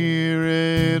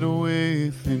spirit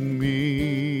within me.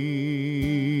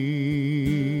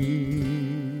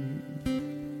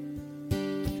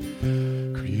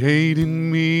 Create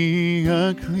in me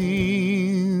a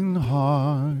clean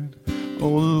heart, O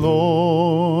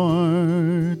Lord,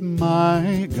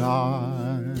 my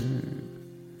God,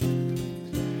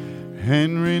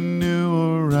 and renew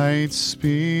a right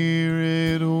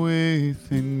spirit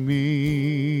within me,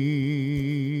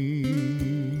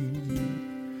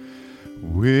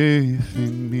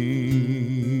 within me.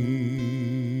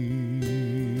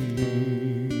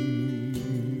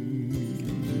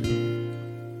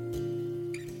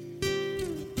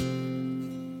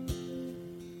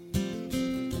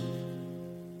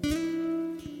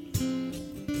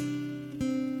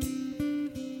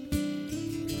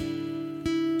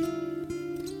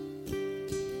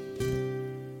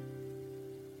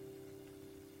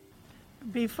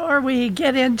 Before we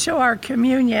get into our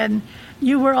communion,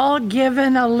 you were all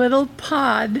given a little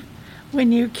pod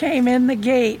when you came in the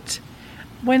gate.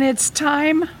 When it's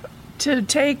time to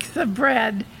take the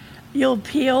bread, you'll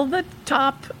peel the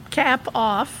top cap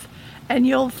off and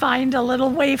you'll find a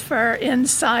little wafer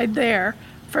inside there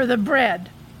for the bread.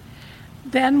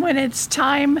 Then when it's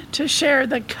time to share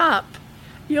the cup,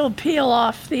 you'll peel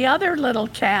off the other little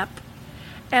cap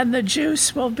and the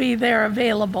juice will be there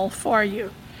available for you.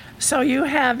 So you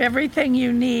have everything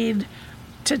you need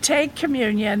to take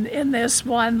communion in this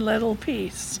one little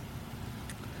piece.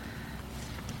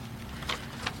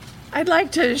 I'd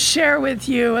like to share with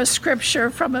you a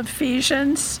scripture from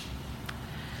Ephesians.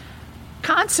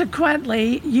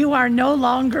 Consequently, you are no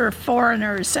longer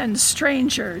foreigners and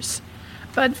strangers,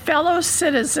 but fellow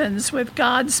citizens with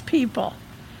God's people,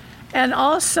 and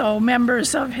also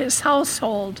members of his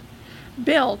household,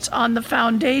 built on the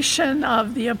foundation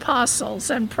of the apostles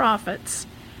and prophets,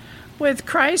 with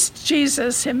Christ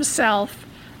Jesus himself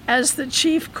as the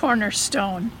chief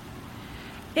cornerstone.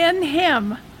 In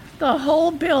him, the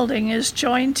whole building is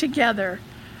joined together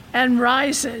and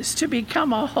rises to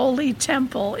become a holy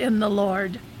temple in the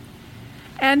Lord.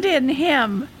 And in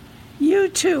him, you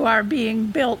too are being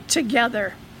built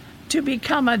together to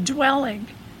become a dwelling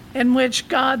in which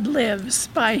God lives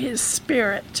by his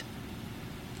Spirit.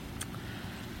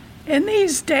 In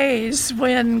these days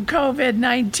when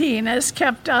COVID-19 has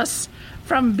kept us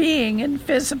from being in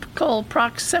physical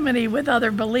proximity with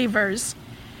other believers,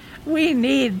 we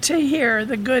need to hear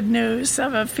the good news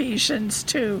of Ephesians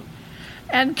 2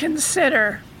 and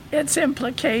consider its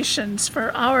implications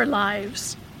for our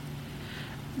lives.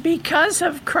 Because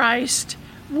of Christ,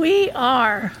 we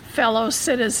are fellow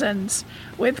citizens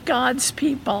with God's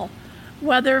people,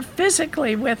 whether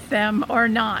physically with them or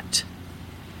not.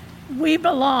 We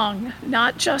belong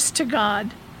not just to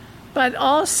God, but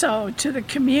also to the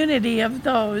community of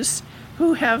those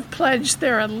who have pledged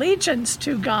their allegiance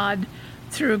to God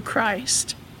through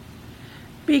Christ.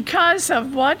 Because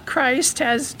of what Christ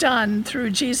has done through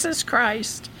Jesus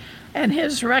Christ and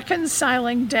his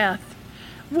reconciling death,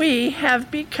 we have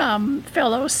become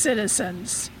fellow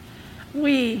citizens.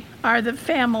 We are the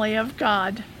family of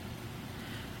God.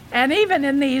 And even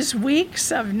in these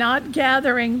weeks of not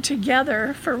gathering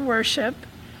together for worship,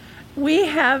 we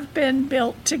have been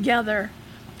built together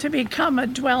to become a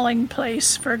dwelling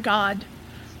place for God,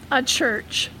 a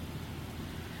church.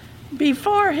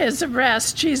 Before his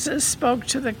arrest, Jesus spoke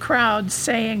to the crowd,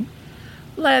 saying,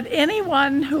 "Let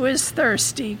anyone who is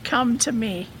thirsty come to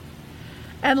me,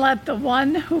 and let the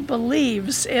one who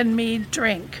believes in me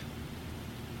drink."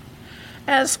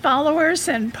 As followers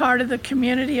and part of the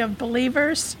community of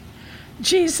believers,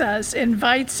 Jesus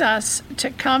invites us to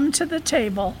come to the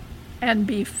table and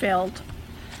be filled.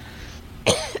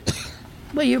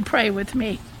 Will you pray with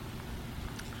me?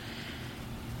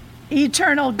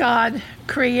 Eternal God,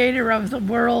 creator of the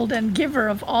world and giver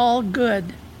of all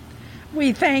good,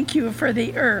 we thank you for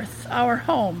the earth, our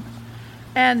home,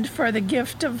 and for the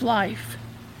gift of life.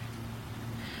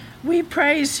 We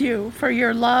praise you for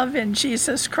your love in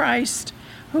Jesus Christ,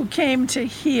 who came to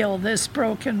heal this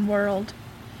broken world,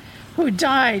 who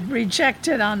died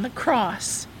rejected on the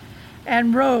cross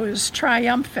and rose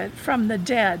triumphant from the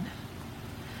dead.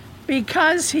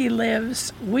 Because he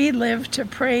lives, we live to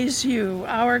praise you,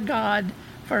 our God,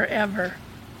 forever.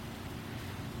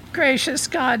 Gracious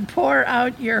God, pour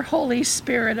out your Holy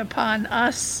Spirit upon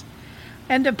us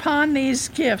and upon these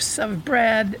gifts of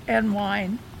bread and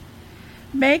wine.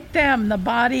 Make them the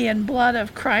body and blood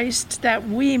of Christ, that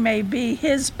we may be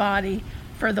his body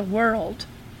for the world.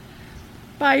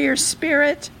 By your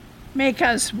Spirit, make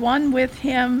us one with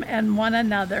him and one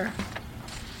another.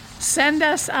 Send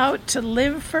us out to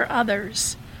live for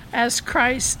others as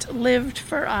Christ lived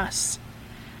for us,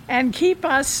 and keep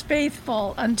us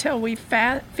faithful until we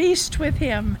feast with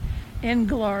him in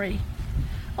glory.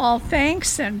 All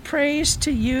thanks and praise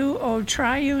to you, O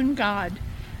triune God,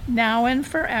 now and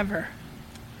forever.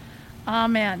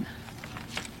 Amen.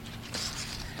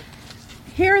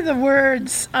 Hear the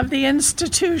words of the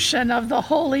institution of the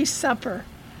Holy Supper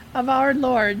of our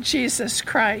Lord Jesus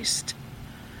Christ.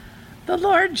 The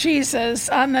Lord Jesus,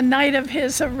 on the night of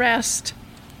his arrest,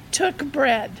 took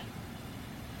bread,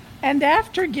 and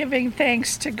after giving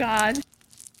thanks to God,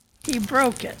 he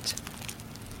broke it.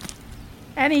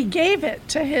 And he gave it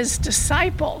to his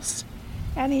disciples,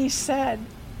 and he said,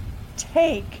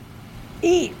 "Take,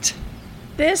 eat.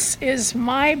 This is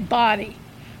my body,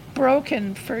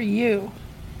 broken for you.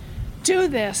 Do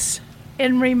this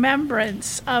in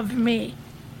remembrance of me."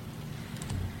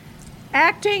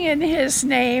 Acting in his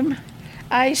name,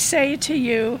 I say to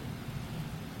you,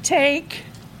 take,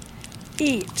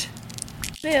 eat.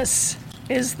 This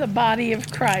is the body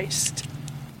of Christ.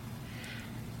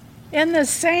 In the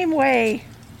same way,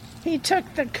 he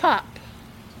took the cup,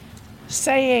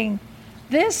 saying,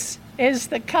 "This is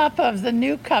the cup of the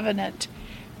new covenant,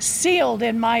 sealed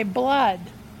in my blood,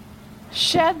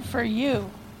 shed for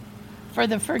you for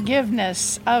the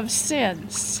forgiveness of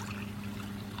sins.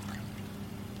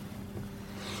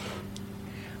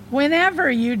 Whenever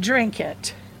you drink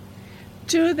it,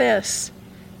 do this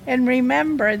in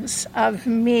remembrance of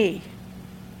me."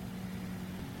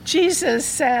 Jesus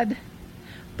said,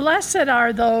 "Blessed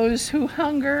are those who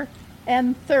hunger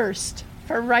and thirst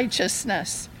for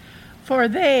righteousness, for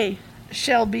they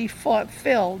shall be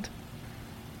filled."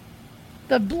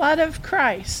 The blood of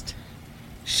Christ,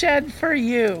 shed for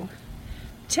you,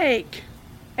 take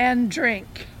and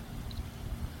drink.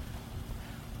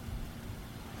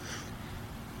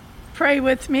 Pray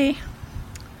with me.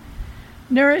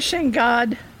 Nourishing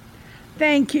God,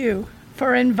 thank you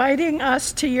for inviting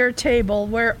us to your table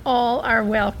where all are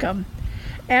welcome,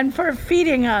 and for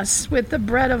feeding us with the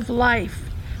bread of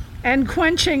life and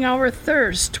quenching our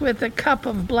thirst with the cup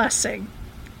of blessing.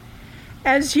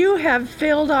 As you have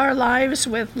filled our lives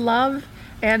with love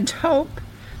and hope,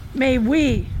 may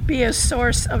we be a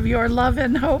source of your love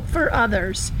and hope for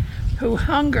others who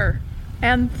hunger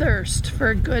and thirst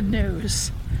for good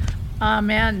news.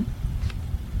 Amen.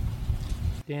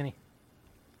 Danny,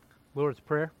 Lord's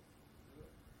Prayer.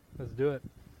 Let's do it.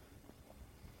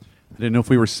 I didn't know if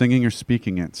we were singing or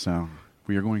speaking it, so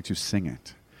we are going to sing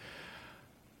it.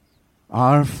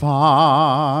 Our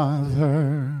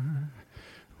Father,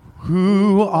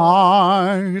 who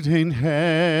art in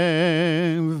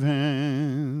heaven,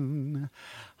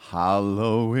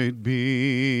 hallowed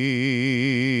be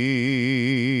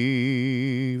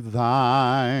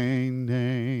thy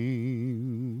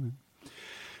name.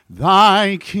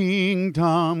 Thy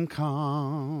kingdom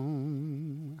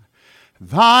come,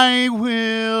 thy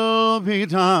will be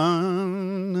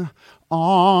done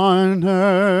on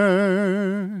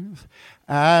earth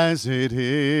as it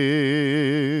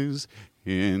is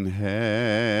in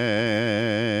heaven.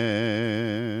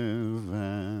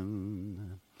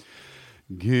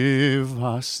 Give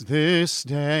us this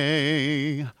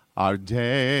day our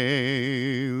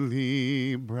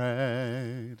daily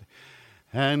bread,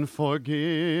 and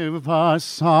forgive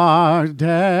us our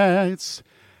debts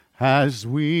as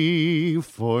we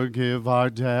forgive our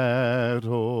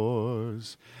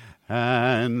debtors.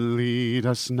 And lead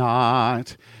us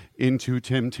not into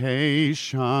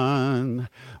temptation,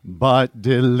 but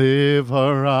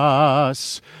deliver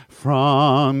us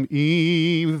from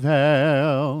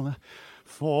evil.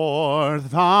 For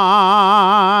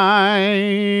thine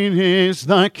is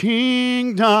the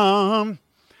kingdom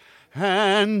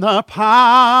and the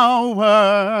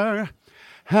power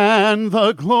and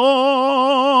the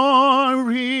glory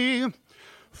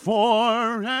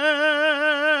forever.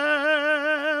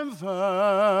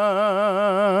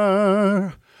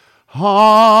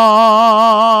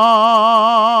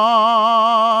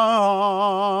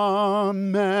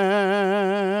 Amen.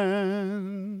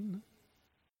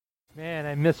 Man,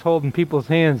 I miss holding people's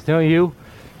hands, don't you?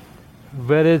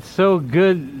 But it's so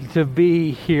good to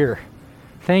be here.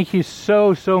 Thank you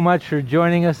so much for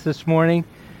joining us this morning.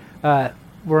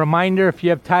 Reminder, if you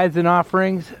have tithes and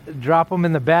offerings, drop them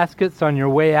in the baskets on your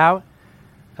way out.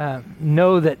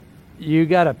 Know that you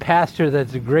got a pastor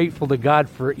that's grateful to God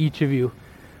for each of you.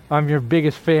 I'm your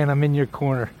biggest fan. I'm in your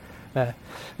corner.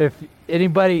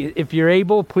 If you're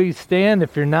able, please stand.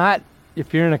 If you're not,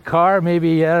 if you're in a car,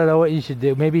 maybe, I don't know what you should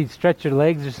do. Maybe stretch your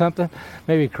legs or something.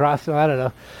 Maybe cross them, I don't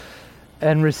know.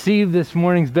 And receive this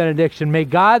morning's benediction. May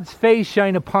God's face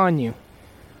shine upon you.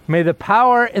 May the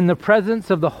power and the presence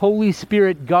of the Holy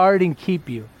Spirit guard and keep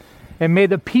you. And may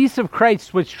the peace of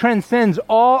Christ, which transcends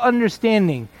all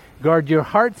understanding, guard your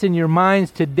hearts and your minds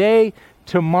today,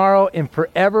 tomorrow, and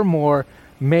forevermore.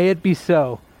 May it be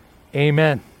so.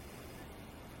 Amen.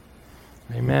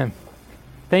 Amen.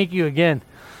 Thank you again.